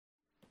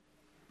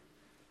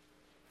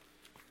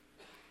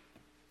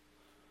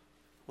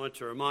I want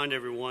to remind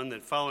everyone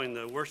that following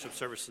the worship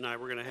service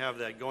tonight, we're going to have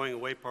that going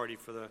away party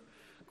for the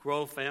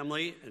Grow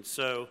family, and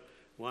so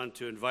I wanted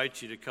to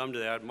invite you to come to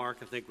that. Mark,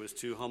 I think, was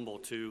too humble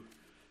to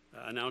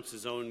announce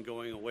his own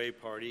going away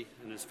party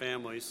and his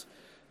family's.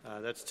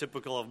 That's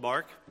typical of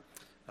Mark,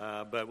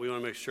 but we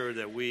want to make sure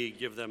that we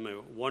give them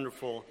a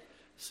wonderful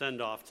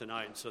send-off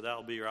tonight, and so that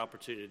will be your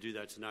opportunity to do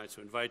that tonight.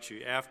 So I invite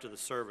you after the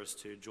service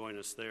to join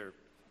us there.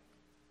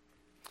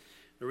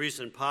 In a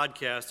recent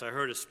podcast, I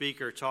heard a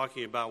speaker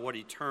talking about what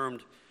he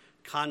termed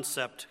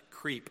concept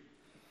creep.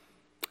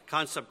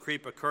 Concept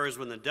creep occurs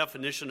when the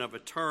definition of a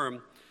term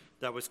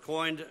that was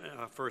coined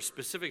for a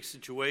specific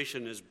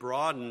situation is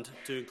broadened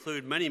to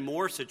include many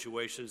more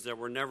situations that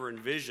were never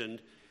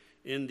envisioned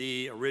in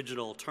the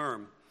original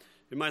term.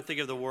 You might think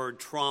of the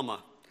word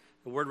trauma.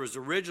 The word was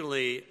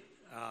originally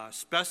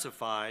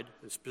specified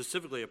and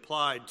specifically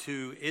applied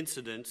to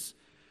incidents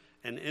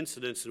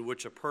in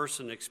which a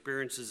person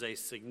experiences a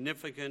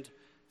significant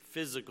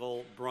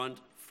physical brunt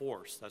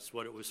force. That's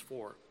what it was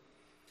for.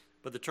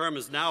 But the term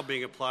is now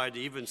being applied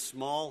to even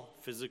small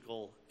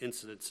physical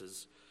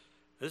incidences.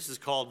 This is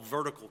called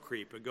vertical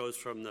creep. It goes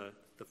from the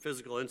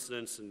physical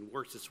incidents and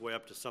works its way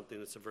up to something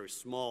that's a very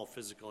small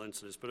physical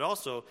incident. But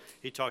also,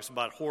 he talks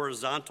about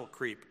horizontal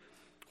creep.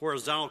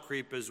 Horizontal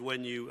creep is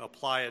when you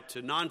apply it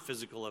to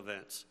non-physical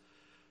events.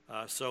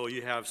 So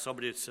you have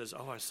somebody that says,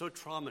 oh, I was so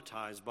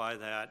traumatized by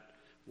that,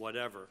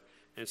 whatever.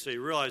 And so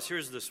you realize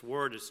here's this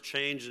word, it's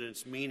changed in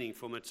its meaning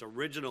from its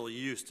original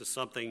use to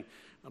something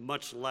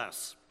much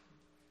less.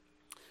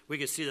 We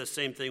can see the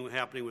same thing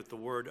happening with the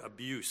word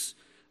abuse,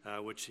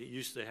 which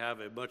used to have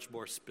a much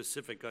more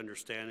specific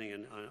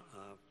understanding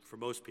for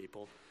most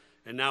people.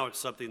 And now it's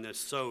something that's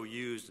so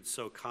used and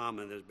so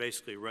common that it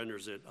basically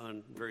renders it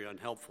very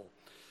unhelpful.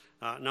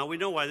 Now we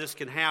know why this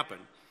can happen.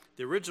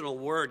 The original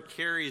word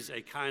carries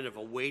a kind of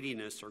a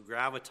weightiness or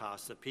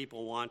gravitas that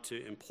people want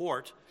to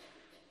import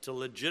to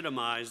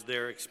legitimize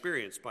their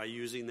experience. By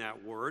using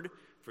that word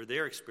for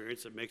their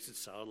experience, it makes it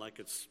sound like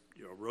it's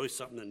really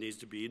something that needs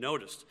to be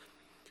noticed.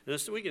 And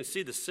so we can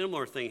see the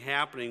similar thing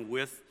happening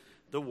with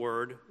the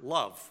word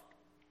love.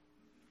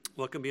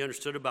 What can be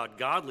understood about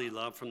godly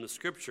love from the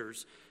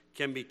scriptures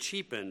can be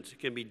cheapened,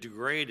 can be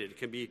degraded,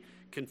 can be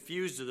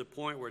confused to the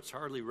point where it's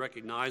hardly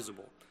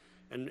recognizable.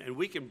 And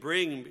we can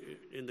bring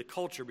in the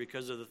culture,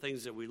 because of the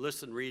things that we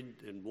listen, read,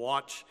 and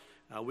watch,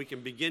 we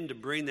can begin to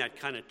bring that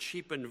kind of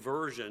cheapened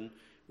version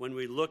when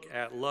we look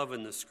at love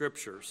in the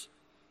scriptures.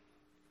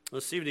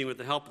 This evening, with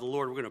the help of the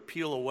Lord, we're going to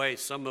peel away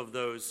some of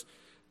those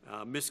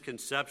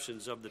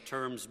misconceptions of the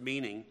term's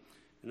meaning,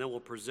 and then we'll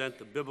present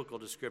the biblical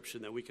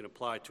description that we can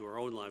apply to our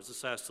own lives.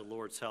 Let's ask the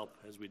Lord's help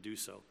as we do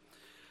so.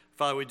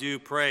 Father, we do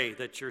pray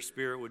that your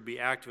Spirit would be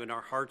active in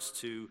our hearts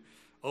to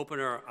open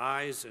our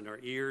eyes and our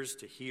ears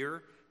to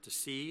hear, to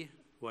see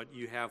what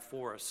you have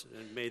for us.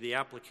 And may the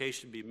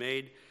application be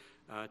made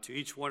to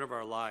each one of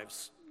our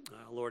lives.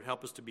 Lord,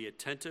 help us to be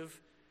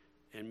attentive,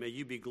 and may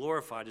you be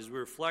glorified as we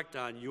reflect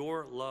on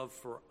your love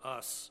for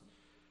us.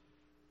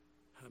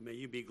 May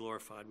you be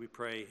glorified. We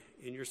pray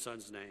in your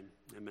Son's name.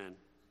 Amen.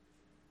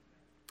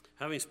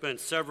 Having spent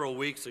several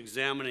weeks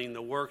examining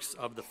the works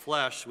of the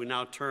flesh, we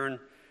now turn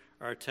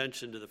our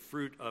attention to the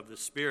fruit of the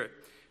Spirit.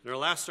 In our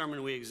last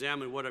sermon, we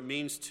examined what it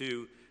means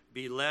to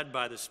be led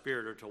by the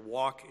Spirit or to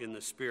walk in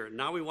the Spirit.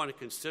 Now we want to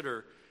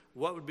consider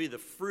what would be the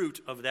fruit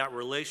of that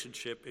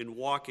relationship in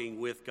walking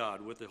with God,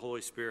 with the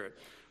Holy Spirit.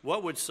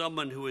 What would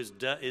someone who is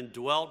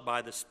indwelt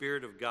by the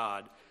Spirit of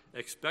God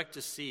expect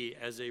to see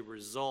as a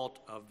result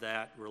of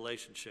that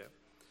relationship?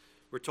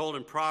 We're told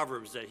in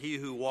Proverbs that he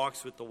who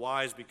walks with the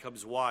wise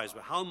becomes wise,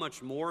 but how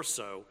much more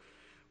so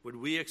would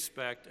we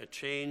expect a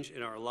change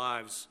in our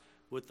lives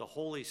with the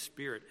Holy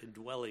Spirit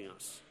indwelling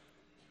us?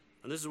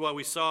 And this is what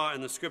we saw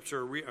in the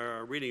scripture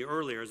reading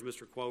earlier, as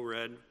Mr. Quo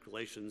read,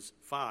 Galatians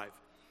 5.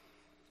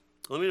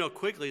 Let me note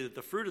quickly that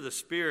the fruit of the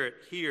Spirit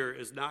here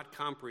is not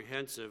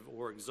comprehensive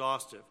or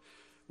exhaustive.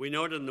 We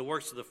noted in the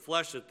works of the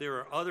flesh that there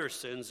are other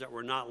sins that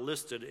were not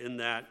listed in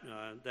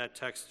that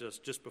text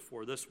just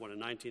before this one in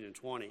 19 and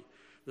 20.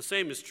 The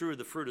same is true of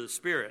the fruit of the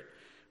Spirit.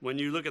 When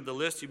you look at the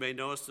list, you may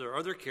notice there are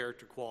other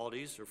character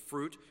qualities or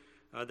fruit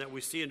that we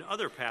see in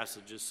other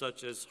passages,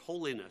 such as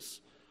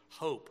holiness,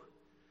 hope,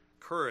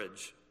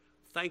 courage,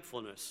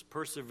 thankfulness,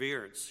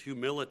 perseverance,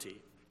 humility.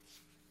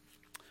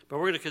 But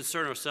we're going to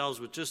concern ourselves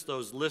with just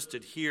those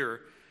listed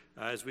here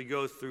as we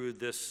go through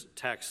this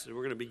text. And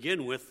we're going to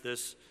begin with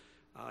this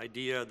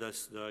idea,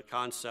 the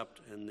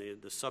concept, and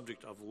the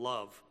subject of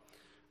love.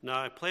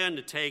 Now, I plan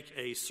to take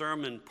a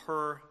sermon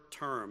per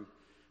term.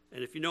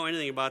 And if you know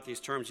anything about these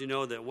terms, you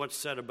know that what's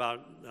said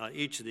about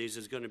each of these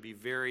is going to be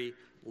very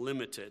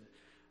limited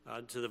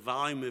to the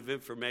volume of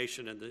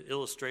information and the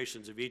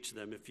illustrations of each of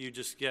them. If you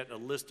just get a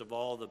list of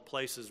all the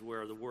places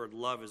where the word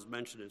love is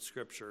mentioned in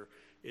Scripture,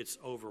 it's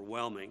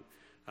overwhelming,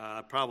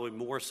 probably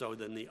more so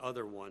than the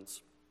other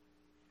ones.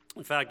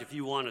 In fact, if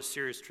you want a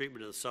serious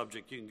treatment of the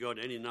subject, you can go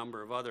to any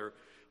number of other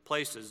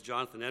places.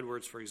 Jonathan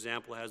Edwards, for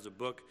example, has a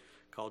book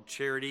called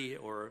Charity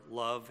or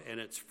Love and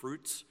Its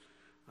Fruits.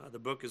 The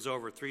book is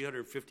over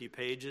 350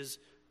 pages,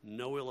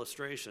 no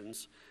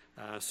illustrations,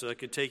 So it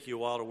could take you a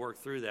while to work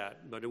through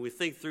that. But when we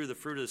think through the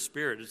fruit of the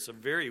Spirit, it's a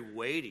very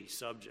weighty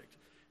subject.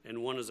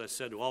 And one, as I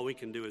said, all we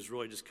can do is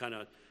really just kind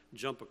of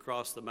jump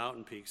across the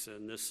mountain peaks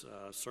in this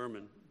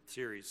sermon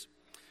series.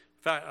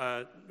 In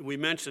fact, we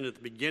mentioned at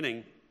the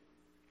beginning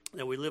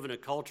that we live in a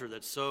culture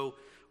that's so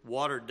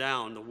watered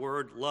down. The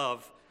word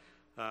love,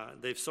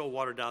 they've so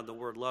watered down the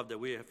word love that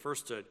we have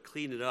first to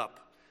clean it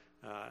up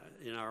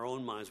in our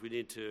own minds. We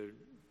need to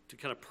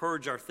kind of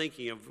purge our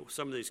thinking of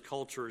some of these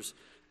cultures'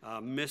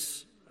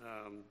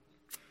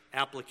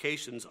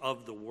 applications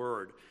of the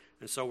word.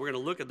 And so we're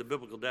going to look at the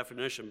biblical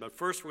definition, but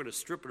first we're going to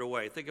strip it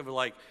away. Think of it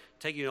like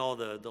taking all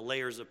the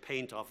layers of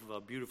paint off of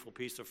a beautiful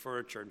piece of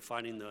furniture and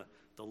finding the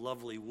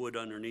lovely wood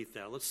underneath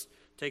that. Let's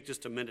take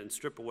just a minute and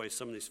strip away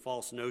some of these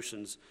false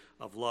notions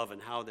of love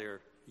and how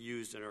they're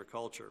used in our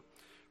culture.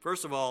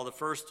 First of all, the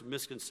first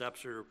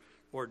misconception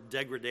or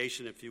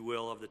degradation, if you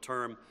will, of the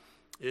term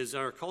is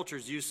our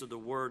culture's use of the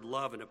word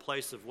love in a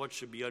place of what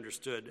should be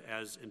understood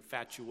as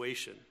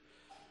infatuation.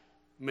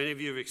 Many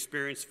of you have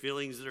experienced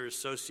feelings that are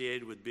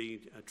associated with being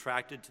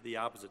attracted to the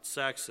opposite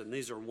sex, and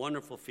these are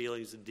wonderful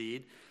feelings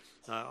indeed.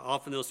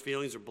 Often those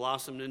feelings are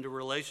blossomed into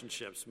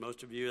relationships.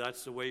 Most of you,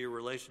 that's the way your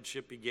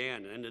relationship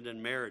began, ended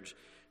in marriage.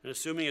 And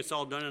assuming it's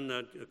all done in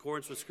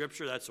accordance with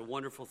Scripture, that's a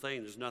wonderful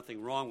thing. There's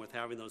nothing wrong with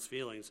having those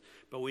feelings.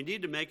 But we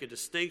need to make a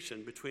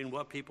distinction between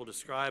what people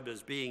describe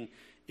as being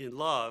in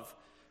love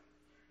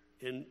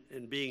and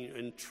being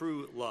in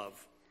true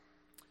love.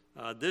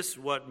 This,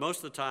 what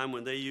most of the time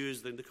when they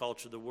use in the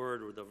culture the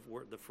word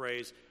or the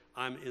phrase,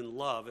 I'm in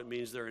love, it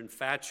means they're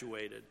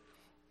infatuated.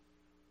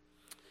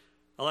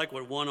 I like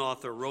what one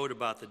author wrote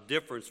about the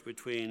difference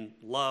between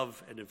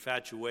love and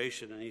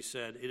infatuation, and he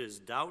said, it is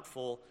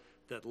doubtful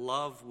that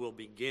love will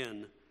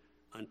begin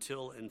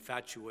until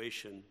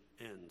infatuation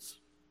ends.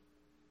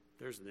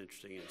 There's an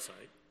interesting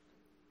insight.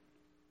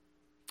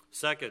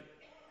 Second,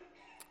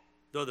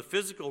 though the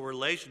physical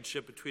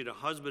relationship between a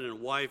husband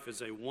and wife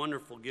is a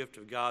wonderful gift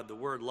of God, the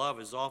word love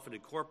is often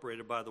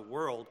incorporated by the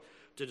world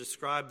to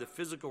describe the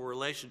physical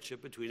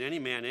relationship between any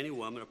man, any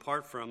woman,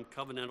 apart from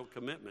covenantal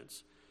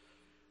commitments.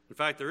 In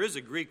fact, there is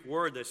a Greek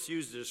word that's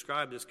used to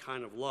describe this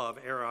kind of love,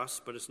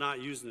 eros, but it's not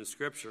used in the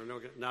Scripture, and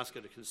that's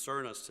going to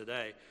concern us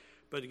today.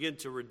 But again,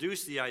 to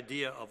reduce the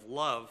idea of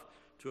love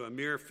to a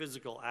mere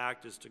physical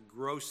act is to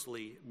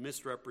grossly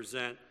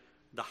misrepresent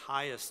the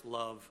highest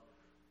love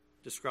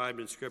described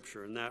in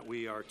Scripture, and that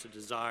we are to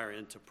desire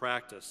and to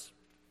practice.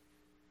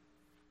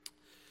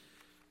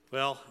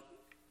 Well,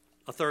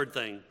 a third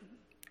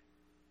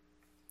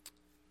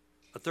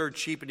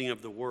cheapening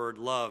of the word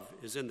love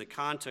is in the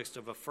context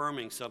of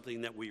affirming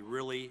something that we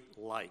really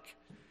like.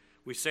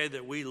 We say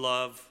that we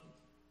love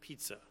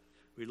pizza,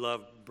 we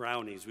love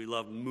brownies, we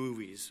love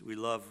movies, we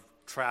love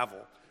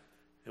travel.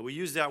 And we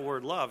use that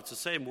word love. It's the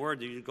same word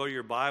that you go to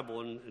your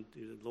Bible and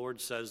the Lord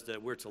says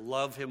that we're to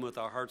love him with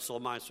our heart, soul,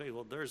 mind, strength.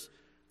 Well, there's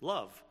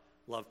love.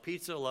 Love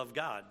pizza, love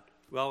God.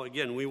 Well,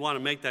 again, we want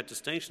to make that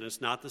distinction.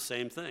 It's not the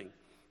same thing.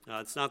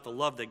 It's not the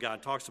love that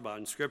God talks about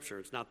in Scripture.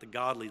 It's not the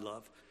godly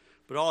love.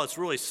 But all it's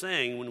really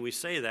saying when we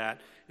say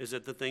that is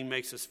that the thing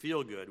makes us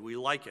feel good. We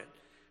like it.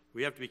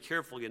 We have to be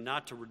careful again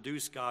not to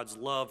reduce God's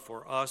love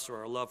for us or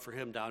our love for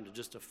him down to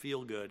just a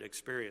feel-good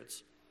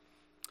experience.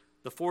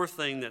 The fourth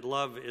thing that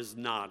love is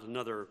not,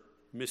 another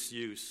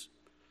misuse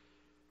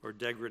or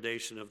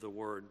degradation of the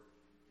word.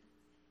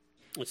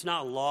 It's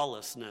not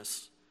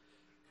lawlessness.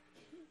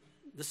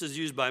 This is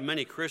used by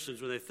many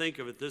Christians when they think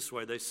of it this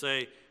way. They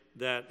say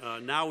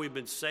that now we've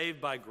been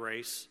saved by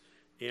grace,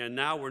 and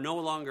now we're no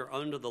longer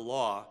under the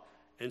law,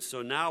 and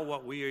so now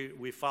what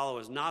we follow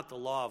is not the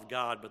law of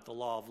God, but the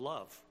law of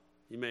love.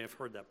 You may have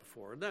heard that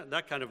before.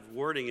 That kind of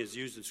wording is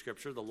used in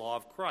Scripture, the law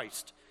of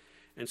Christ.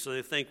 And so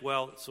they think,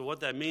 well, so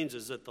what that means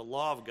is that the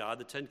law of God,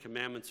 the Ten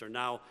Commandments, are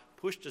now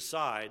pushed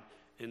aside,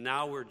 and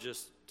now we're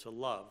just to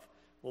love.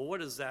 Well,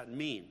 what does that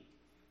mean?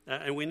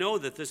 And we know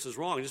that this is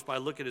wrong just by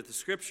looking at the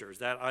Scriptures,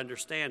 that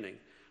understanding.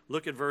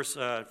 Look at verse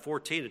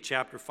 14 of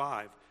chapter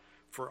 5.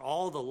 For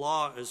all the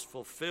law is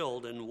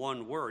fulfilled in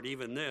one word,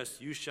 even this,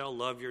 you shall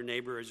love your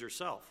neighbor as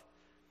yourself.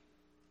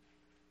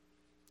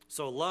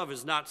 So love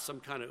is not some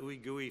kind of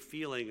ooey-gooey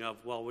feeling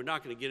of, well, we're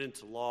not going to get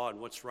into law and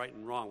what's right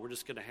and wrong. We're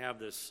just going to have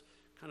this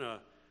kind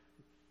of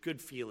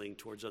good feeling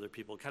towards other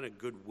people, kind of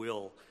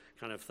goodwill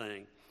kind of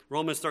thing.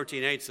 Romans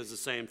 13:8 says the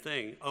same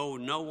thing. Owe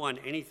no one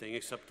anything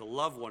except to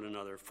love one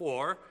another,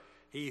 for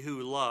he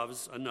who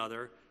loves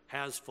another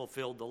has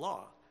fulfilled the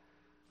law.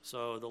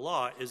 So the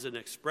law is an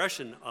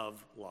expression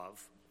of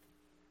love.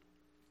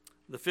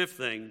 The fifth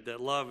thing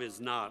that love is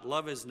not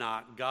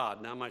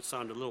God. Now, it might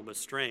sound a little bit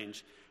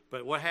strange,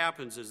 but what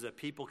happens is that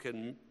people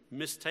can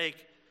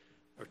mistake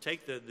or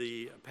take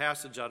the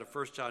passage out of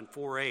 1 John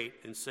 4:8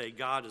 and say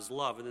God is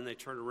love, and then they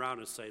turn around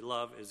and say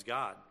love is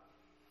God.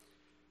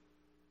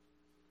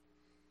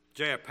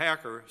 J.I.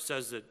 Packer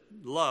says that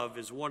love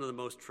is one of the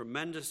most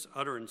tremendous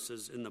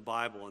utterances in the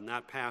Bible, and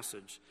that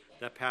passage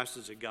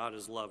that God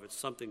is love. It's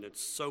something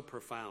that's so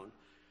profound.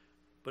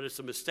 But it's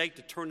a mistake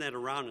to turn that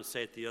around and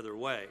say it the other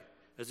way.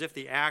 as if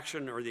the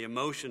action or the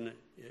emotion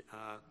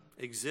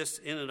exists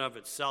in and of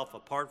itself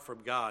apart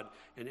from God,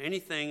 and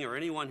anything or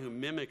anyone who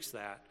mimics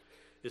that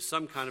is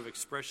some kind of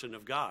expression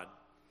of God.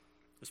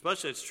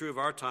 Especially it's true of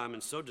our time,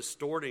 and so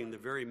distorting the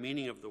very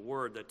meaning of the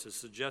word that to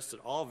suggest that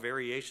all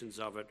variations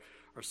of it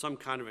are some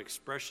kind of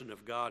expression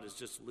of God is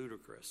just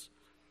ludicrous.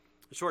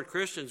 In short,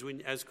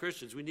 as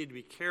Christians, we need to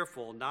be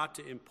careful not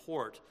to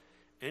import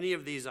any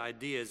of these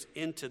ideas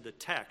into the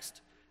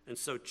text and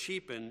so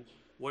cheapen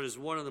what is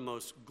one of the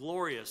most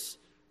glorious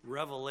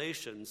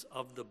revelations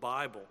of the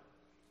Bible.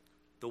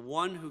 The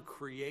one who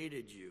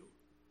created you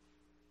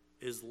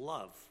is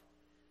love.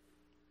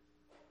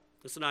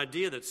 It's an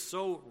idea that's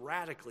so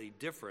radically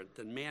different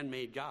than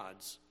man-made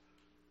gods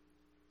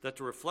that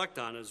to reflect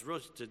on is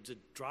really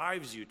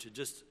drives you to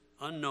just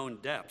unknown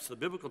depths. The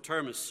biblical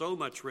term is so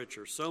much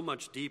richer, so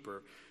much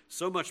deeper,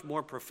 so much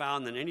more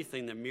profound than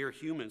anything that mere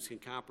humans can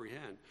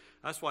comprehend.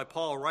 That's why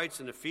Paul writes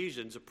in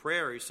Ephesians a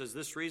prayer. He says,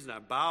 "This reason I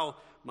bow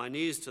my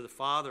knees to the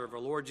Father of our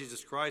Lord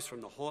Jesus Christ,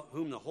 from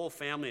whom the whole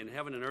family in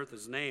heaven and earth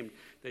is named,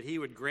 that he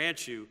would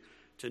grant you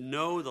to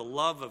know the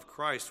love of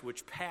Christ,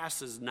 which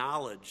passes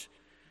knowledge,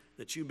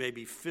 that you may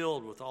be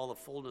filled with all the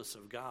fullness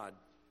of God."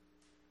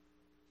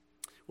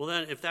 Well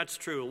then, if that's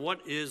true,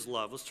 what is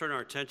love? Let's turn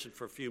our attention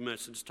for a few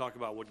minutes and just talk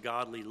about what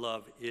godly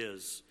love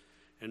is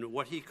and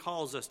what he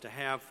calls us to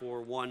have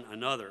for one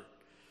another.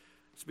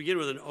 Let's begin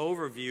with an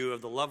overview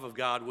of the love of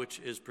God, which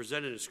is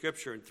presented in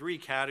Scripture in three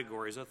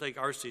categories. I think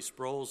R.C.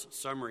 Sproul's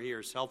summary here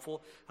is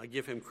helpful. I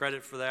give him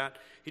credit for that.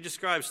 He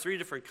describes three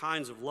different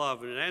kinds of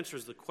love, and it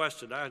answers the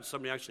question. I had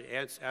somebody actually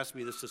ask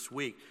me this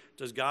week.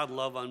 Does God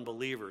love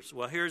unbelievers?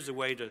 Well, here's the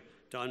way to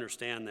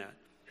understand that.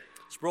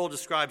 Sproul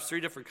describes three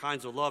different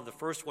kinds of love. The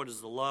first one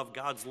is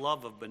God's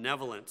love of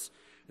benevolence,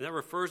 and that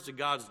refers to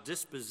God's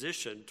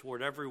disposition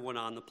toward everyone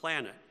on the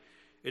planet.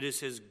 It is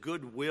his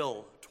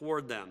goodwill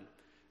toward them,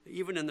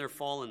 even in their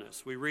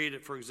fallenness. We read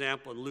it, for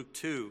example, in Luke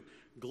 2,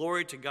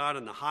 "Glory to God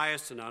in the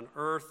highest, and on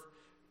earth,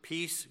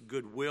 peace,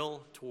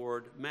 goodwill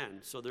toward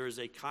men." So there is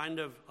a kind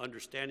of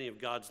understanding of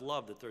God's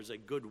love, that there's a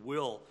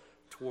goodwill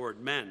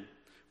toward men.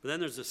 But then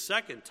there's a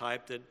second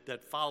type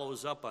that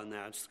follows up on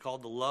that. It's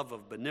called the love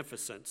of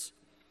beneficence.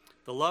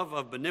 The love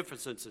of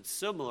beneficence is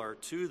similar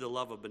to the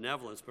love of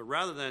benevolence, but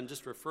rather than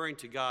just referring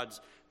to God's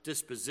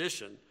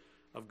disposition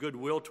of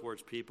goodwill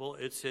towards people,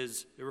 it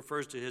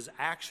refers to his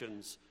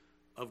actions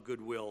of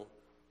goodwill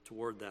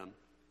toward them.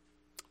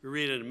 We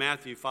read it in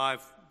Matthew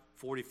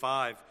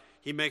 5:45,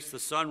 "He makes the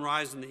sun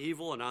rise on the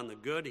evil and on the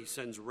good. He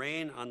sends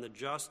rain on the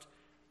just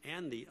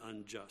and the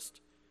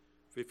unjust.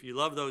 If you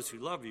love those who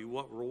love you,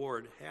 what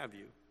reward have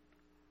you?"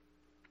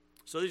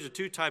 So these are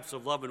two types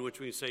of love in which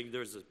we can say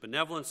there's this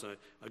benevolence,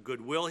 a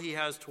goodwill he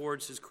has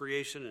towards his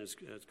creation and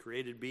his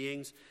created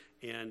beings,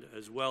 and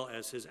as well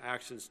as his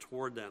actions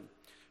toward them.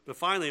 But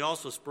finally,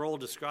 also, Sproul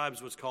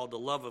describes what's called the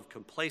love of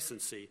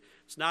complacency.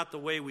 It's not the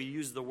way we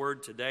use the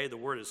word today. The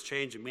word has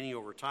changed in meaning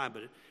over time,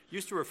 but it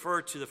used to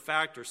refer to the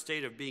fact or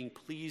state of being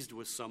pleased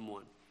with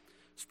someone.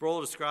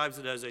 Sproul describes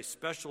it as a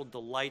special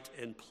delight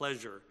and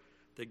pleasure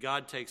that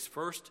God takes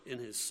first in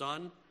his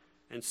Son,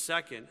 and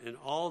second in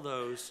all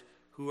those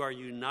who are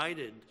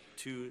united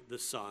to the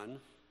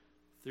Son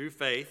through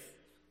faith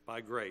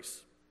by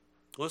grace.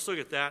 Let's look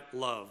at that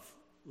love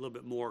a little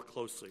bit more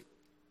closely.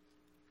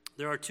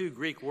 There are two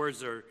Greek words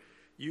that are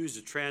used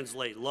to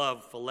translate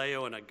love,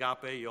 phileo and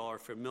agape. You all are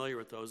familiar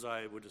with those,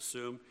 I would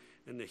assume.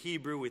 In the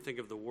Hebrew, we think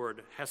of the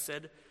word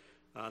hesed.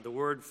 The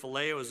word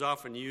phileo is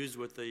often used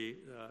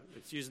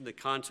it's used in the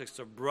context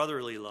of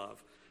brotherly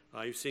love.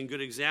 You've seen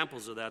good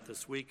examples of that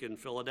this week in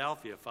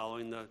Philadelphia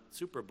following the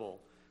Super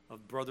Bowl,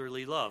 of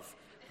brotherly love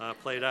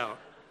played out.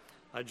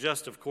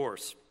 Just, of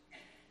course.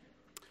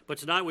 But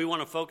tonight we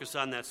want to focus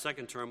on that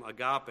second term,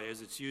 agape,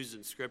 as it's used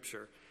in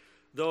Scripture.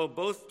 Though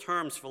both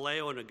terms,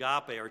 phileo and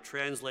agape, are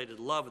translated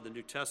love in the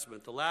New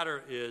Testament, the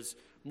latter is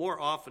more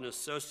often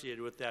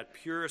associated with that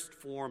purest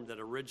form that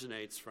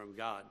originates from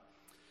God.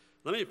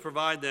 Let me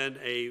provide then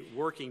a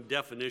working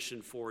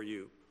definition for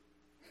you.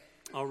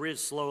 I'll read it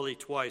slowly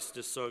twice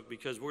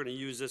because we're going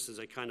to use this as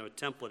a kind of a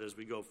template as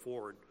we go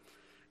forward.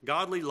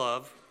 Godly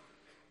love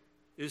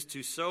is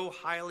to so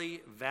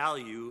highly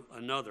value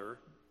another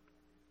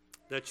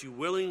that you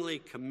willingly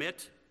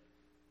commit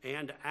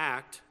and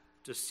act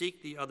to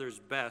seek the other's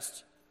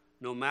best,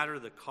 no matter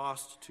the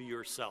cost to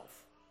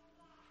yourself.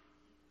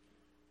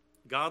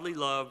 Godly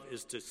love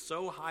is to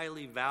so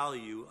highly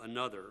value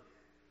another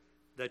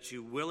that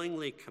you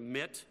willingly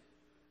commit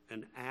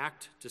and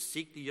act to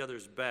seek the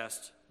other's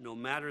best, no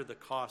matter the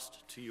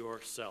cost to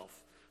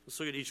yourself. Let's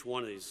look at each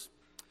one of these.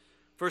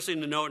 First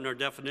thing to note in our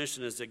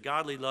definition is that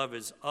godly love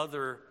is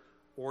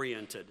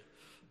other-oriented.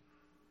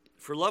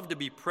 For love to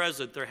be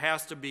present, there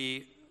has to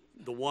be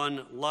the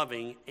one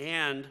loving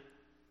and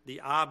the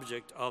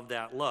object of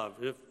that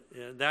love.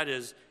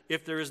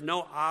 If there is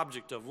no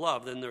object of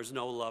love, then there's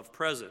no love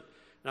present.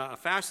 Now, a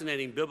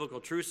fascinating biblical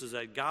truth is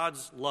that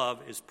God's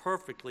love is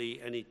perfectly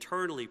and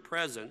eternally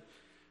present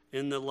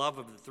in the love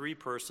of the three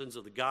persons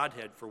of the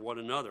Godhead for one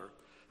another.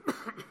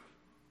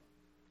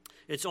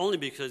 It's only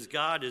because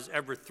God is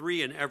ever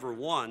three and ever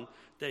one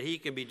that he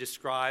can be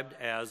described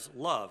as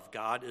love.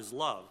 God is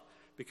love.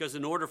 Because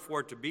in order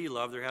for it to be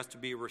love, there has to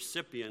be a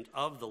recipient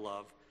of the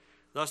love.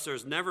 Thus,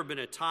 there's never been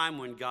a time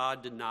when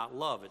God did not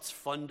love. It's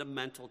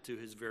fundamental to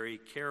his very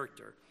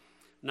character.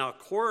 Now,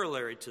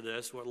 corollary to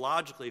this, what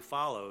logically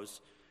follows,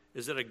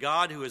 is that a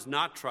God who is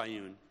not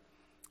triune,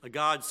 a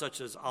God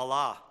such as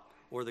Allah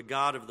or the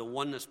God of the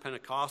Oneness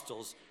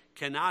Pentecostals,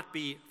 cannot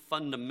be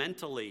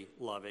fundamentally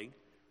loving,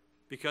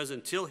 because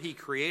until he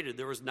created,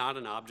 there was not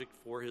an object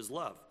for his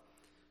love.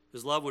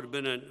 His love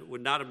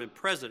would not have been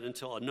present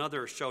until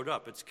another showed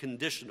up. It's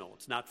conditional.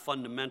 It's not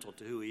fundamental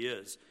to who he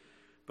is.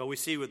 But we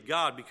see with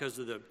God, because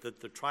of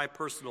the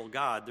tri-personal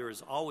God, there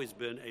has always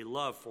been a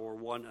love for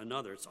one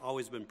another. It's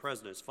always been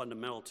present. It's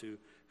fundamental to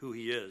who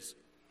he is.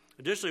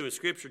 Additionally, when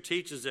Scripture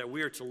teaches that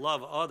we are to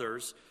love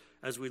others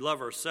as we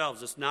love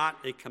ourselves, it's not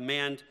a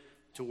command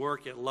to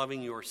work at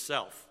loving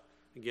yourself.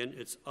 Again,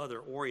 it's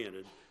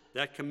other-oriented.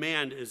 That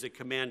command is a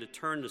command to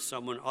turn to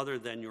someone other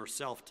than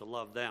yourself to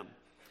love them.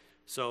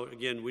 So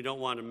again, we don't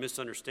want to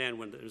misunderstand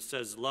when it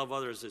says love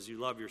others as you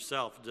love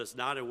yourself. It's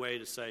not a way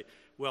to say,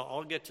 well,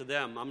 I'll get to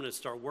them. I'm going to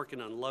start working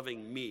on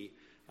loving me.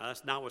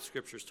 That's not what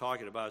Scripture is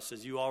talking about. It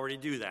says you already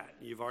do that.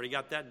 You've already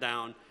got that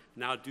down.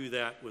 Now do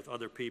that with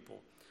other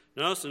people.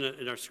 Notice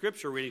in our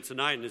Scripture reading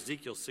tonight in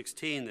Ezekiel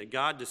 16 that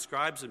God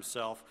describes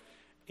himself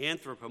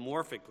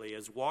anthropomorphically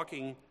as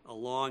walking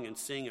along and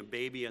seeing a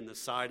baby on the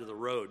side of the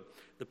road.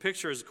 The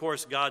picture is, of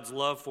course, God's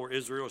love for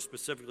Israel,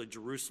 specifically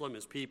Jerusalem,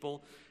 his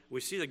people.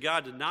 We see that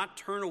God did not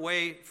turn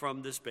away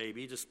from this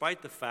baby,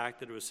 despite the fact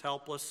that it was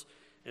helpless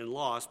and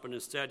lost, but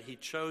instead he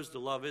chose to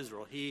love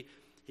Israel. He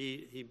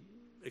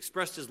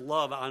expressed his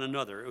love on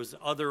another. It was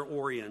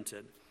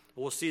other-oriented.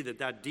 We'll see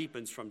that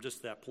deepens from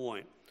just that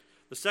point.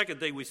 The second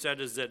thing we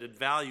said is that it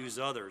values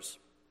others.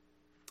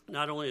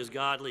 Not only is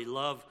godly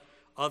love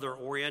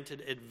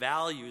other-oriented, it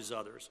values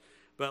others.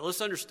 But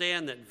let's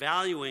understand that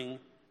valuing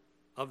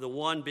of the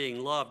one being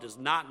loved is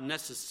not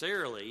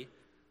necessarily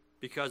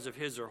because of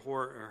his or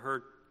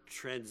her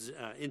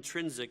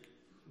intrinsic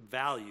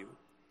value.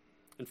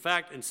 In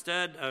fact,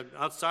 instead,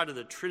 outside of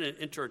the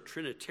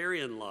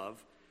inter-Trinitarian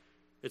love,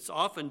 it's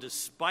often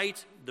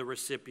despite the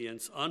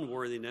recipient's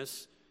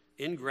unworthiness,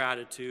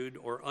 ingratitude,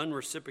 or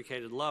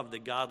unreciprocated love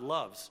that God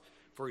loves.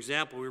 For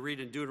example, we read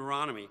in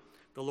Deuteronomy,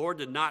 the Lord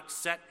did not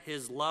set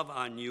his love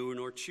on you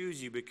nor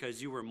choose you because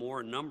you were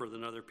more in number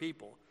than other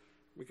people,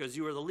 because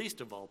you are the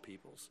least of all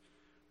peoples.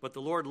 But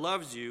the Lord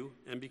loves you,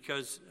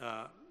 because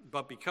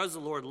the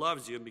Lord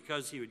loves you, and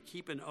because he would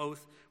keep an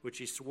oath which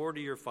he swore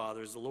to your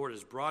fathers, the Lord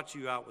has brought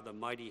you out with a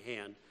mighty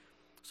hand.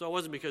 So it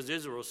wasn't because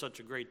Israel was such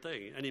a great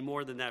thing, any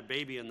more than that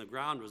baby in the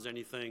ground was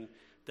anything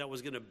that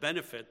was going to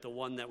benefit the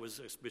one that was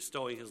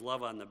bestowing his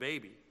love on the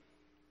baby.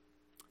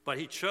 But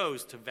he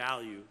chose to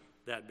value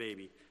that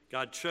baby.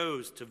 God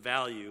chose to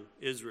value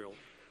Israel.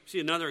 We see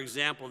another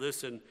example of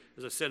this,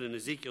 as I said, in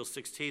Ezekiel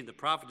 16. The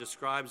prophet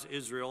describes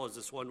Israel as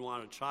this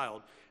one-wanted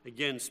child.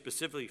 Again,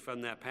 specifically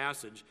from that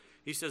passage.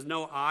 He says,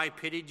 no eye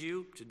pitied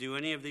you to do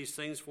any of these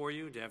things for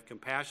you, to have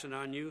compassion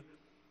on you.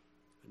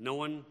 No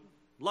one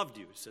loved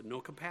you. He said,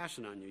 no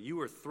compassion on you. You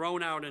were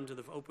thrown out into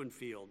the open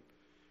field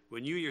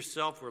when you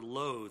yourself were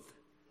loathed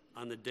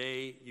on the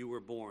day you were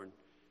born.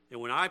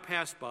 And when I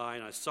passed by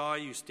and I saw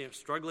you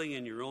struggling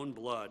in your own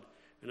blood,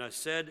 and I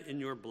said in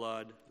your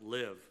blood,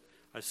 live.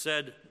 I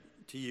said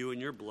to you in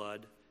your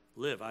blood,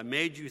 live. I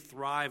made you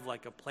thrive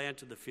like a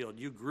plant of the field.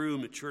 You grew,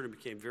 matured, and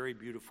became very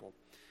beautiful.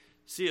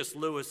 C.S.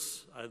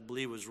 Lewis, I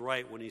believe, was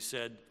right when he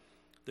said,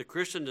 the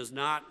Christian does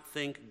not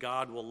think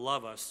God will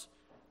love us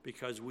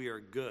because we are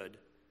good,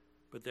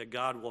 but that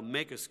God will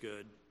make us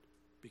good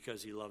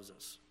because he loves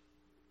us.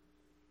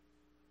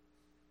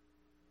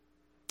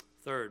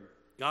 Third,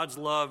 God's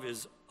love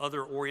is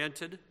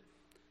other-oriented.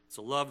 It's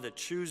a love that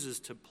chooses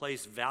to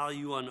place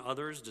value on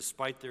others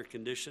despite their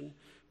condition,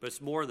 but it's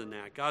more than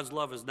that. God's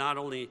love is not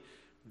only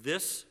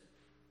this,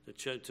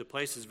 to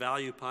place his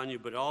value upon you,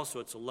 but also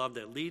it's a love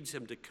that leads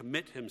him to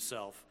commit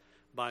himself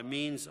by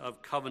means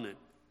of covenant.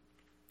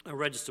 I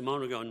read just a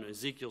moment ago in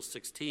Ezekiel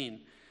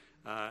 16,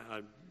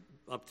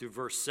 up through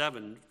verse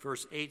 7.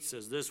 Verse 8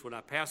 says this, when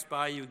I passed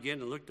by you again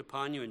and looked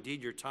upon you,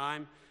 indeed your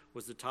time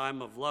was the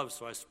time of love.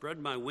 So I spread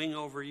my wing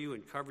over you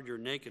and covered your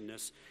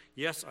nakedness.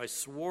 Yes, I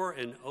swore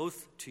an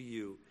oath to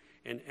you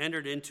and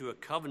entered into a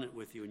covenant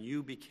with you, and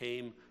you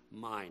became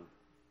mine.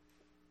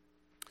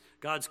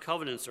 God's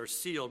covenants are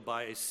sealed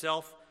by a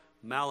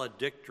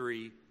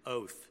self-maledictory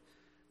oath,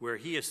 where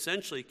he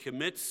essentially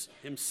commits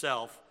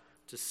himself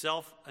to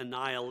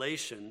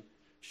self-annihilation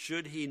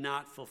should he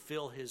not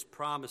fulfill his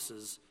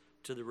promises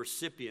to the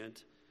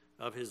recipient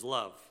of his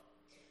love.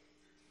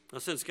 Now,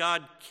 since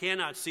God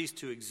cannot cease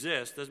to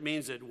exist, that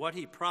means that what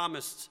he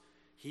promised,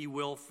 he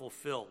will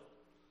fulfill.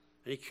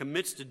 And he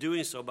commits to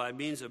doing so by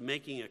means of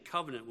making a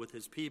covenant with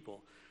his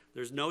people.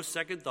 There's no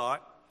second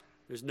thought.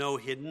 There's no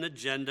hidden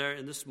agenda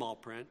in the small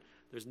print.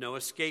 There's no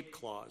escape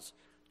clause.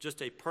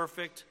 Just a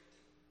perfect,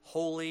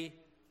 holy,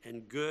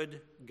 and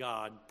good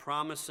God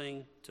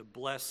promising to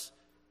bless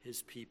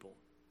his people.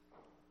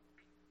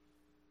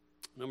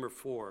 Number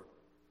 4,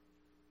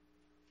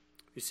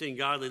 we've seen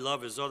godly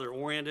love is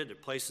other-oriented.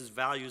 It places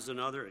values in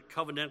other. It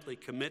covenantally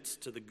commits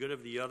to the good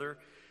of the other.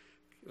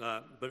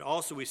 But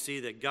also we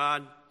see that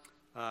God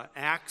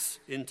acts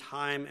in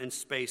time and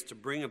space to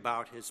bring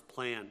about his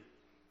plan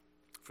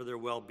for their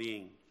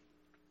well-being.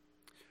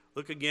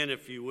 Look again,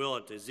 if you will,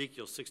 at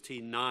Ezekiel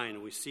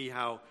 16:9. We see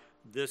how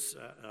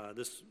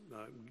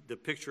the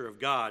picture of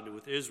God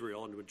with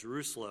Israel and with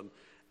Jerusalem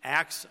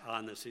acts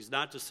on this. He's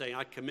not just saying,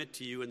 I commit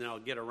to you and then I'll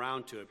get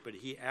around to it, but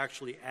he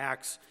actually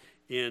acts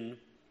in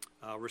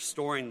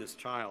restoring this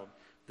child.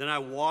 Then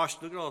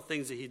look at all the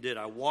things that he did.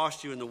 I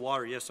washed you in the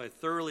water. Yes, I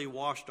thoroughly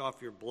washed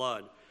off your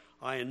blood.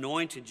 I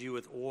anointed you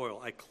with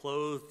oil. I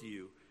clothed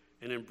you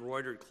in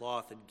embroidered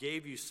cloth and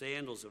gave you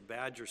sandals of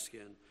badger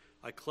skin.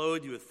 I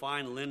clothed you with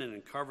fine linen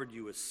and covered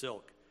you with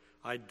silk.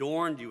 I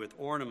adorned you with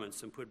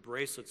ornaments and put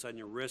bracelets on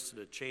your wrists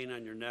and a chain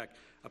on your neck.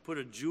 I put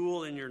a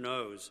jewel in your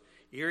nose,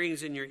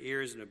 earrings in your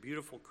ears, and a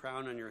beautiful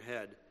crown on your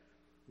head.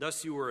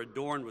 Thus you were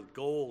adorned with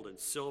gold and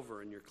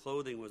silver, and your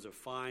clothing was of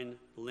fine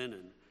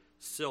linen,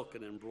 silk,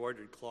 and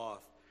embroidered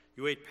cloth.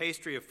 You ate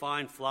pastry of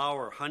fine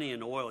flour, honey,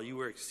 and oil. You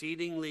were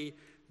exceedingly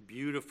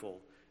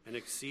beautiful and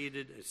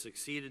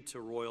succeeded to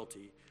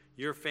royalty.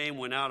 Your fame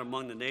went out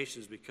among the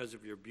nations because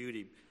of your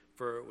beauty,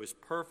 for it was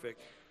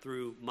perfect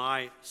through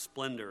my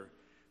splendor,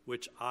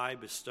 which I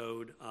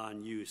bestowed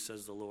on you,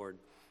 says the Lord.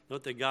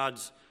 Note that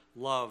God's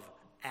love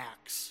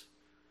acts.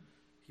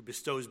 He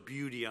bestows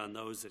beauty on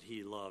those that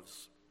he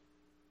loves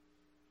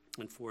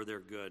and for their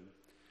good.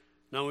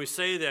 Now, when we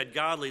say that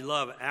godly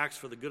love acts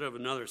for the good of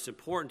another, it's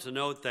important to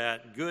note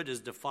that good is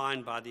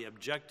defined by the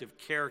objective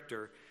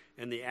character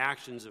and the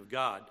actions of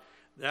God.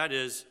 That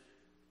is,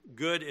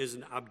 good is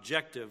an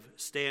objective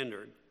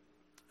standard.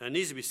 And it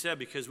needs to be said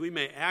because we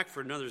may act for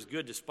another's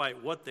good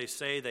despite what they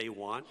say they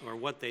want or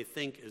what they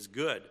think is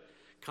good.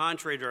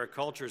 Contrary to our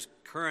culture's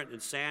current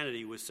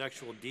insanity with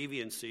sexual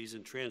deviancies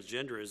and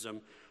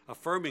transgenderism,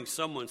 affirming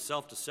someone's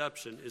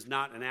self-deception is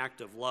not an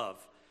act of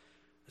love.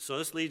 So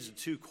this leads to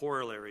 2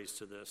 corollaries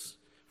to this.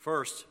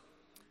 First,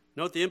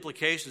 note the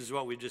implications of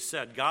what we just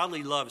said.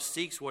 Godly love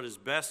seeks what is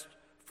best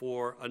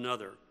for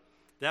another.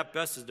 That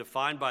best is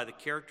defined by the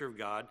character of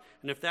God.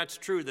 And if that's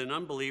true, then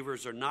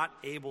unbelievers are not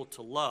able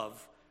to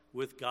love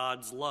with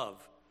God's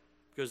love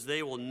because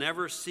they will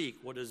never seek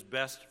what is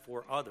best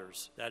for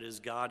others. That is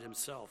God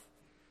himself.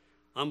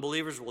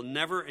 Unbelievers will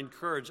never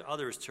encourage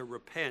others to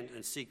repent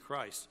and seek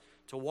Christ,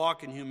 to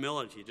walk in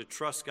humility, to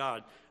trust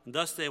God. And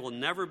thus they will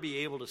never be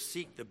able to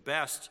seek the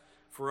best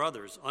for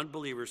others.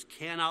 Unbelievers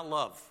cannot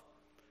love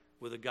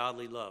with a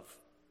godly love.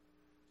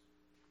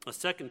 A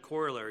second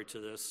corollary to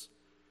this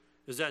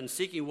is that in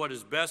seeking what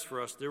is best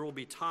for us, there will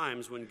be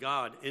times when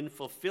God, in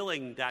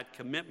fulfilling that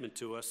commitment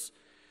to us,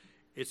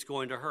 it's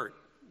going to hurt.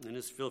 And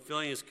in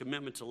fulfilling his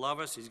commitment to love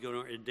us, he's going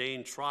to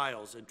ordain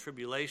trials and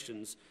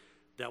tribulations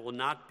that will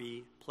not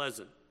be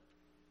pleasant.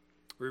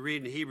 We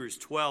read in Hebrews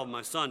 12,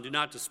 my son, do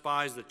not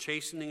despise the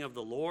chastening of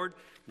the Lord,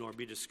 nor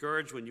be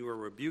discouraged when you are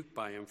rebuked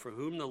by him. For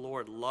whom the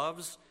Lord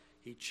loves,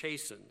 he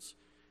chastens,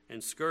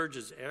 and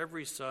scourges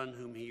every son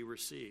whom he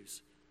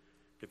receives.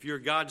 If you're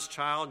God's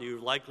child,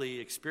 you've likely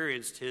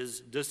experienced his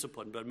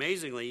discipline. But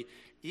amazingly,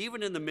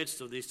 even in the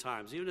midst of these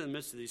times, even in the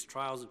midst of these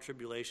trials and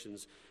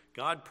tribulations,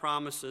 God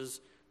promises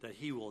that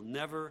he will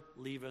never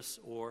leave us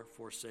or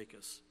forsake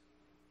us.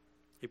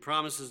 He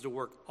promises to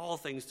work all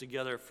things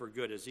together for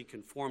good as he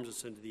conforms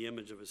us into the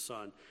image of his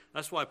Son.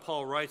 That's why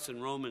Paul writes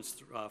in Romans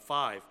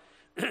 5,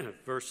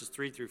 verses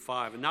 3 through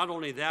 5. And not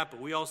only that, but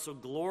we also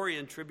glory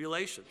in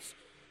tribulations,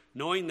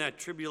 knowing that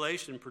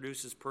tribulation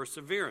produces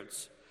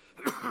perseverance.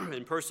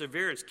 And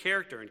perseverance,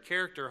 character, and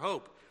character,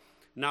 hope.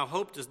 Now,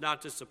 hope does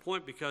not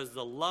disappoint because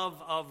the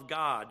love of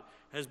God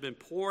has been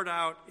poured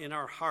out in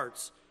our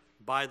hearts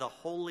by the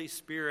Holy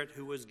Spirit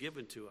who was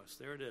given to us.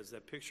 There it is,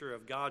 that picture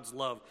of God's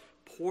love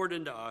poured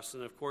into us,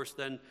 and of course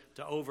then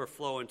to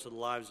overflow into the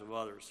lives of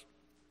others.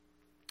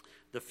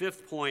 The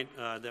fifth point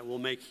that we'll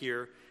make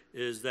here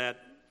is that,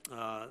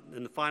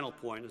 and the final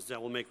point is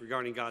that we'll make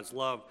regarding God's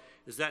love,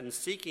 is that in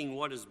seeking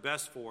what is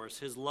best for us,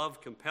 his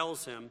love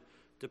compels him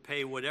to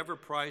pay whatever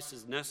price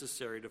is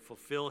necessary to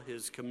fulfill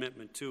his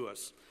commitment to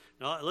us.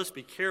 Now, let's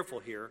be careful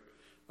here.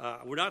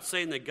 We're not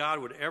saying that God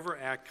would ever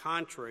act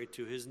contrary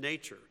to his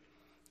nature.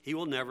 He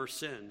will never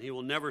sin. He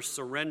will never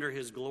surrender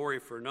his glory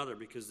for another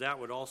because that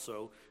would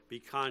also be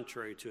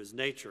contrary to his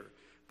nature.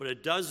 But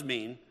it does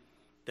mean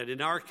that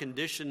in our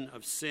condition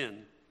of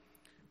sin,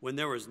 when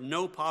there was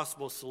no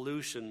possible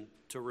solution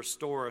to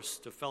restore us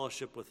to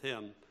fellowship with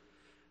him,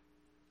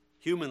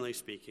 humanly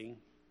speaking,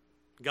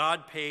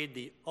 God paid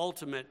the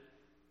ultimate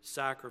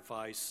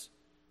sacrifice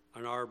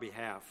on our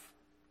behalf.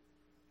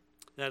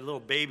 That little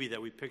baby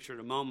that we pictured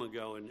a moment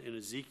ago in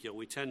Ezekiel,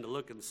 we tend to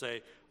look and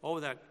say, oh,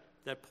 that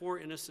poor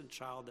innocent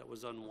child that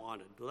was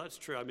unwanted. Well, that's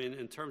true. I mean,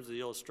 in terms of the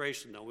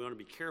illustration, though, we want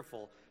to be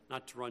careful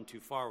not to run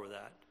too far with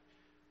that.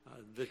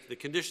 The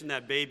condition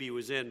that baby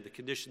was in, the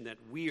condition that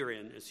we are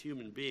in as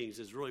human beings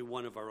is really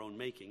one of our own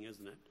making,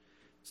 isn't it?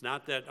 It's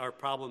not that our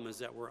problem is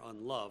that we're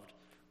unloved.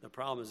 The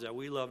problem is that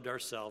we loved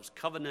ourselves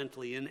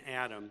covenantally in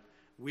Adam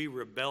we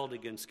rebelled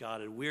against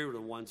God, and we were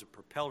the ones that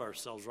propelled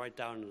ourselves right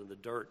down into the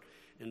dirt,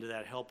 into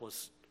that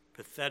helpless,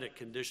 pathetic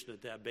condition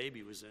that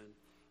baby was in.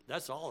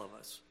 That's all of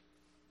us.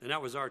 And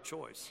that was our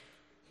choice.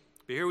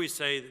 But here we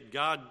say that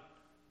God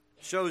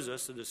shows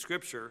us in the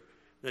Scripture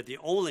that the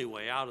only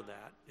way out of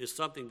that is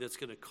something that's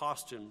going to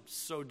cost him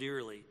so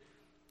dearly.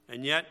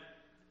 And yet,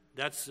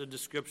 that's a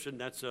description,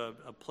 that's a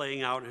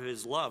playing out of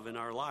his love in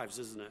our lives,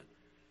 isn't it?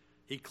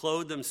 He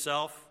clothed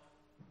himself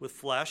with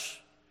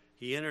flesh.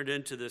 He entered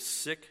into this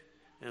sick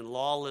and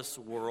lawless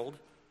world.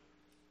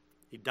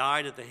 He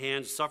died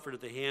suffered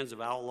at the hands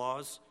of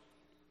outlaws.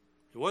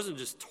 It wasn't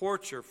just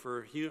torture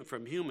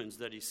from humans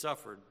that he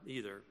suffered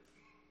either.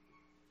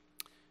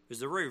 It was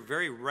the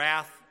very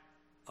wrath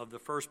of the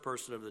first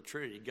person of the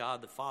Trinity,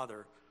 God the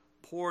Father,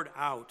 poured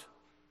out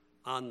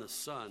on the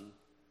Son.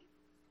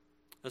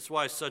 That's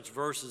why such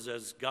verses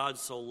as God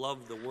so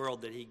loved the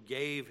world that he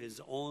gave his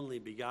only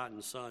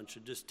begotten Son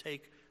should just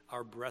take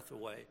our breath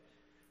away.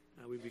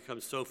 We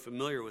become so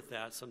familiar with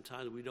that,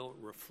 sometimes we don't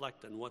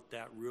reflect on what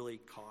that really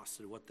cost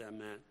and what that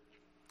meant.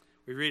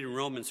 We read in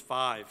Romans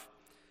 5,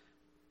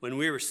 when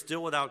we were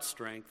still without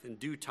strength, in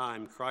due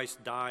time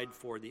Christ died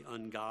for the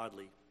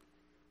ungodly.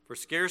 For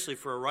scarcely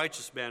for a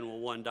righteous man will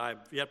one die,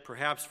 yet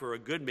perhaps for a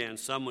good man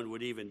someone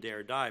would even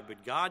dare die.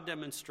 But God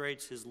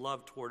demonstrates his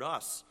love toward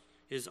us,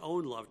 his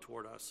own love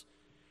toward us,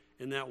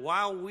 in that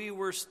while we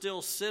were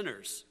still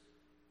sinners,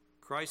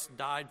 Christ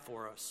died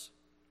for us.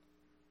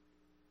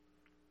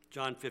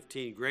 John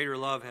 15, greater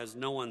love has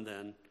no one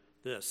than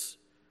this,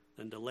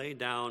 than to lay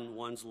down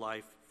one's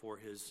life for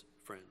his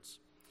friends.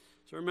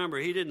 So remember,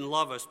 he didn't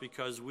love us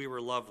because we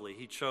were lovely.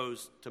 He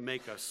chose to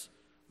make us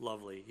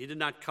lovely. He did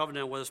not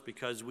covenant with us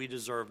because we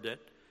deserved it.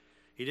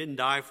 He didn't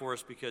die for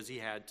us because he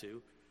had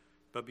to,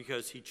 but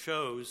because he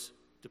chose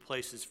to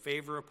place his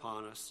favor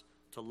upon us,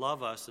 to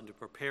love us, and to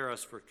prepare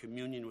us for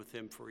communion with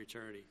him for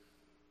eternity.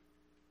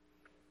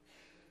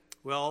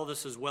 Well, all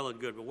this is well and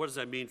good, but what does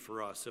that mean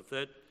for us? If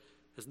that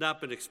has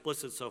not been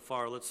explicit so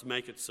far, let's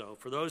make it so.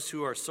 For those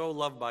who are so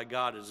loved by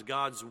God, it is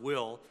God's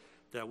will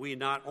that we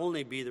not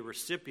only be the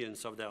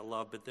recipients of that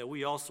love, but that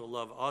we also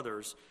love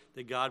others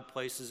that God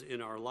places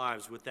in our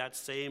lives with that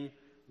same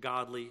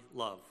godly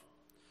love.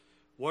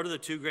 What are the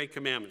two great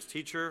commandments?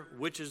 Teacher,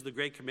 which is the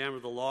great commandment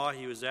of the law?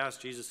 He was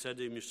asked, Jesus said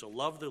to him, you shall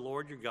love the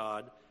Lord your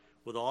God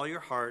with all your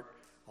heart,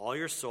 all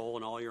your soul,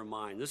 and all your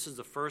mind. This is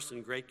the first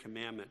and great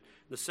commandment.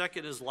 The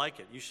second is like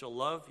it. You shall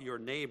love your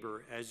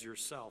neighbor as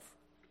yourself.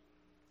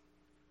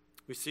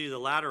 We see the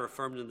latter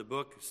affirmed in the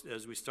book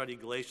as we study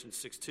Galatians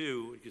 6:2.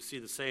 You can see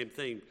the same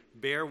thing.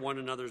 Bear one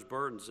another's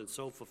burdens and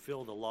so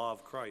fulfill the law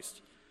of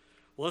Christ.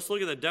 Well, let's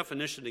look at the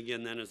definition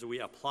again then as we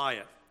apply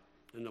it,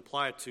 and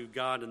apply it to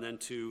God and then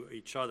to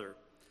each other.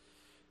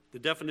 The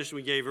definition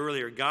we gave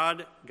earlier,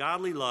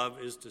 godly love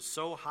is to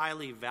so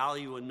highly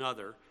value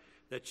another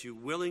that you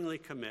willingly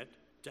commit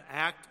to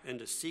act and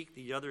to seek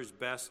the other's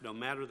best no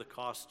matter the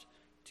cost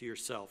to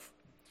yourself.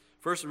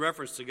 First, in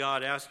reference to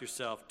God, ask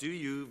yourself, do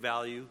you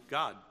value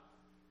God?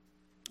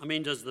 I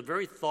mean, does the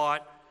very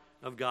thought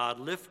of God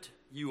lift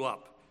you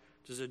up?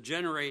 Does it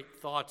generate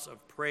thoughts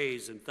of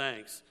praise and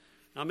thanks?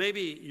 Now,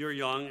 maybe you're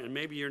young and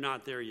maybe you're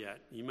not there yet.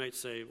 You might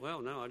say, well,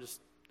 no, I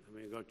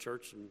go to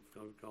church and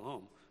go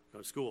home, go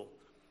to school.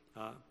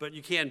 But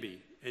you can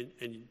be,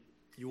 and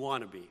you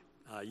want to be.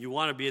 You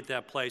want to be at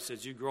that place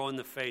as you grow in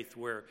the faith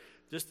where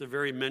just the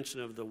very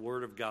mention of the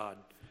Word of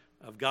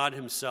God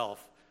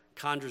himself,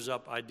 conjures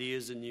up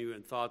ideas in you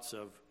and thoughts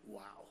of,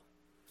 wow.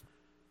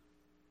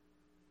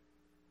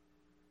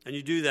 And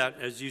you do that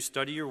as you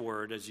study your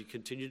Word, as you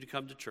continue to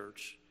come to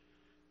church,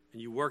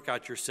 and you work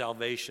out your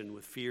salvation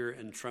with fear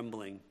and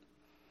trembling.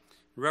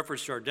 In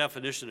reference to our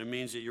definition, it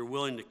means that you're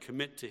willing to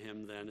commit to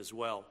him then as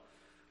well,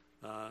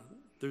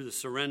 through the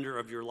surrender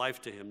of your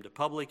life to him, to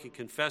publicly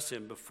confess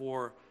him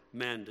before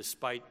men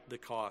despite the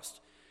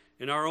cost.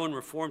 In our own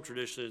Reformed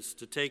tradition, it's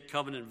to take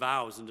covenant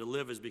vows and to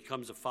live as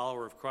becomes a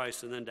follower of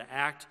Christ, and then to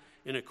act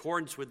in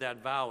accordance with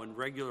that vow in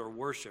regular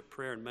worship,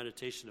 prayer, and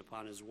meditation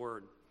upon his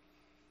word.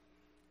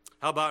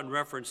 How about in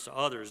reference to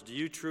others? Do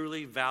you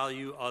truly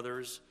value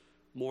others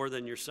more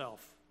than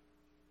yourself?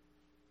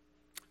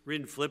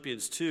 Read in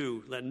Philippians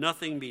 2, let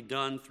nothing be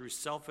done through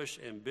selfish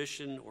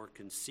ambition or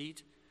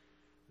conceit,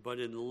 but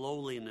in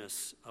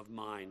lowliness of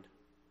mind.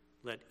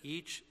 Let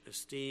each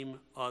esteem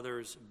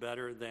others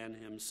better than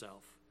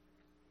himself.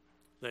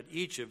 Let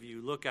each of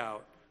you look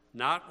out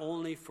not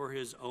only for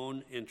his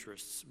own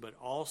interests, but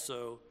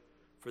also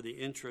for the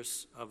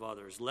interests of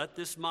others. Let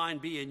this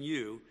mind be in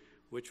you,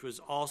 which was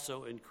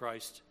also in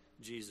Christ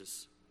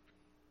Jesus.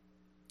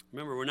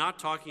 Remember, we're not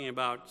talking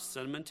about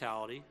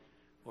sentimentality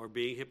or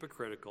being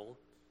hypocritical,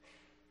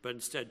 but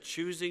instead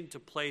choosing to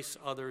place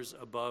others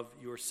above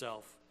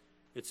yourself.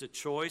 It's a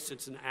choice,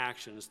 it's an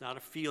action. It's not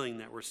a feeling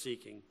that we're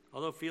seeking,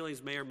 although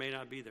feelings may or may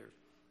not be there.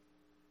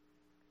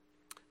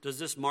 Does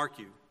this mark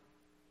you?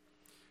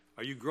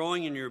 Are you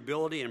growing in your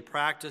ability and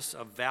practice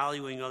of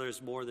valuing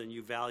others more than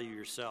you value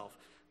yourself?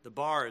 The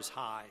bar is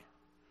high.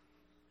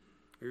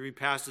 We read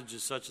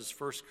passages such as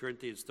 1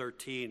 Corinthians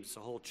 13. It's a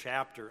whole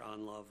chapter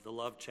on love, the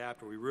love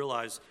chapter. We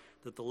realize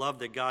that the love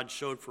that God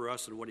showed for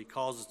us and what he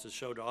calls us to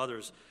show to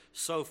others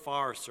so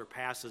far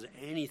surpasses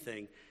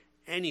anything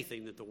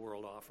that the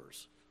world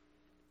offers.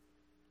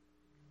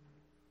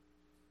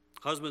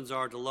 Husbands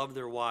are to love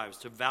their wives,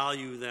 to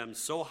value them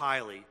so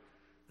highly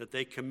that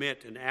they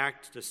commit and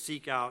act to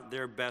seek out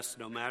their best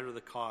no matter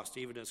the cost,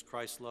 even as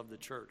Christ loved the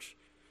church.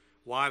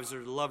 Wives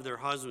are to love their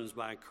husbands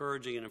by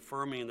encouraging and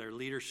affirming their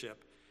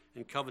leadership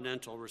and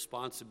covenantal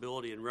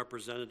responsibility and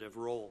representative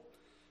role.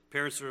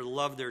 Parents are to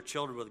love their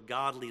children with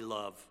godly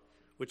love,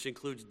 which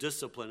includes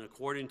discipline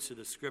according to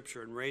the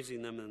Scripture and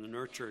raising them in the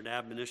nurture and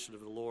admonition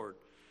of the Lord.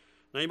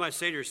 Now you might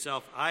say to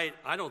yourself, I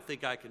don't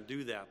think I can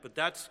do that, but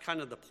that's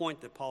kind of the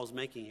point that Paul's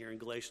making here in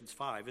Galatians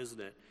 5,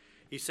 isn't it?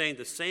 He's saying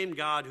the same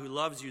God who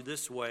loves you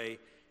this way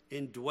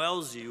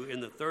indwells you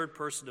in the third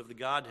person of the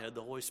Godhead,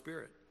 the Holy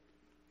Spirit.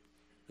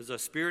 As the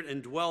Spirit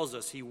indwells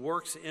us, he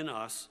works in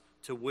us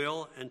to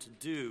will and to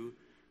do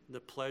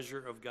the pleasure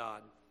of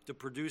God, to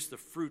produce the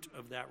fruit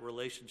of that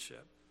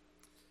relationship.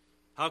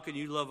 How can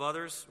you love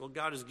others? Well,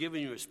 God has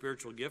given you a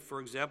spiritual gift, for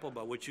example,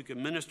 by which you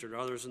can minister to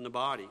others in the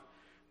body.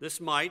 This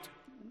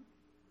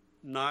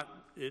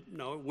it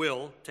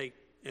will take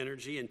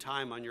energy and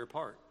time on your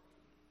part.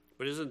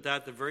 But isn't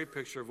that the very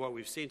picture of what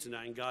we've seen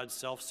tonight in God's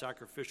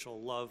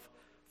self-sacrificial love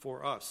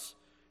for us?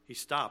 He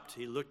stopped,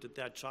 he looked at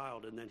that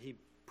child, and then he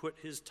put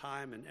his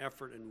time and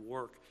effort and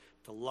work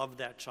to love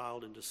that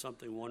child into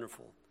something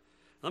wonderful.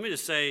 Let me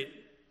just say,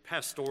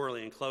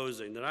 pastorally in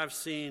closing, that I've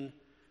seen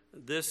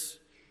this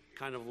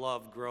kind of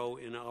love grow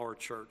in our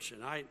church,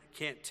 and I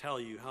can't tell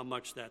you how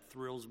much that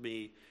thrills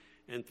me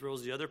and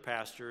thrills the other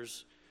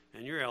pastors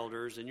and your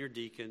elders and your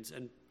deacons,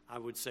 and I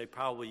would say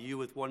probably you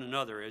with one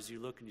another as you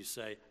look and you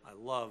say, I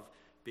love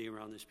being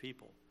around these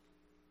people.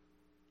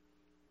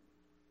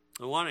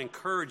 I want to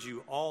encourage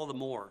you all the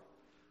more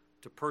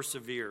to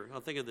persevere. I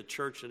think of the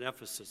church in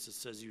Ephesus. It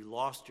says, you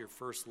lost your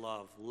first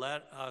love.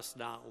 Let us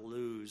not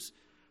lose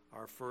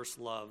our first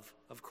love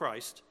of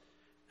Christ,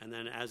 and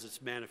then as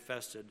it's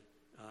manifested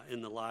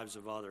in the lives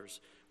of others.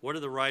 What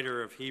did the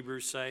writer of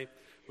Hebrews say?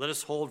 Let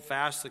us hold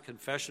fast the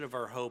confession of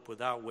our hope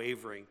without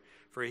wavering,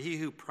 for he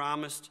who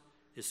promised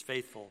is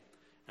faithful.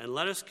 And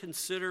let us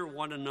consider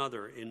one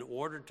another in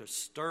order to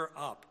stir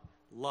up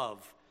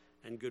love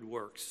and good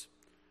works.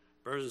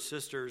 Brothers and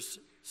sisters,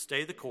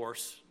 stay the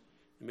course,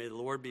 and may the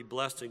Lord be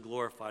blessed and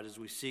glorified as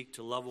we seek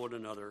to love one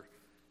another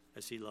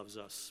as he loves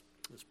us.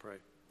 Let's pray.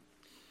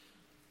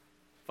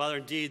 Father,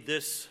 indeed,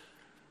 this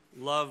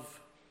love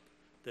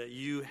that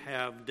you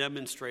have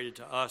demonstrated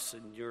to us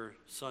in your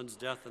Son's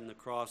death on the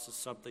cross is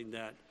something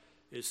that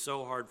is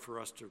so hard for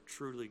us to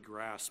truly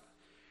grasp.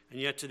 And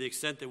yet, to the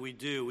extent that we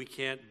do, we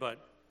can't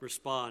but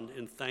respond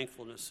in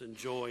thankfulness and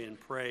joy and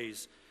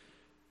praise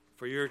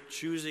for your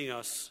choosing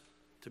us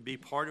to be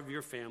part of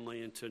your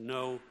family and to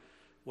know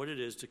what it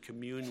is to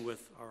commune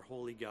with our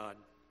holy God.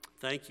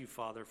 Thank you,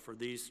 Father, for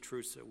these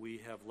truths that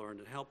we have learned,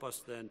 and help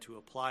us then to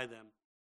apply them.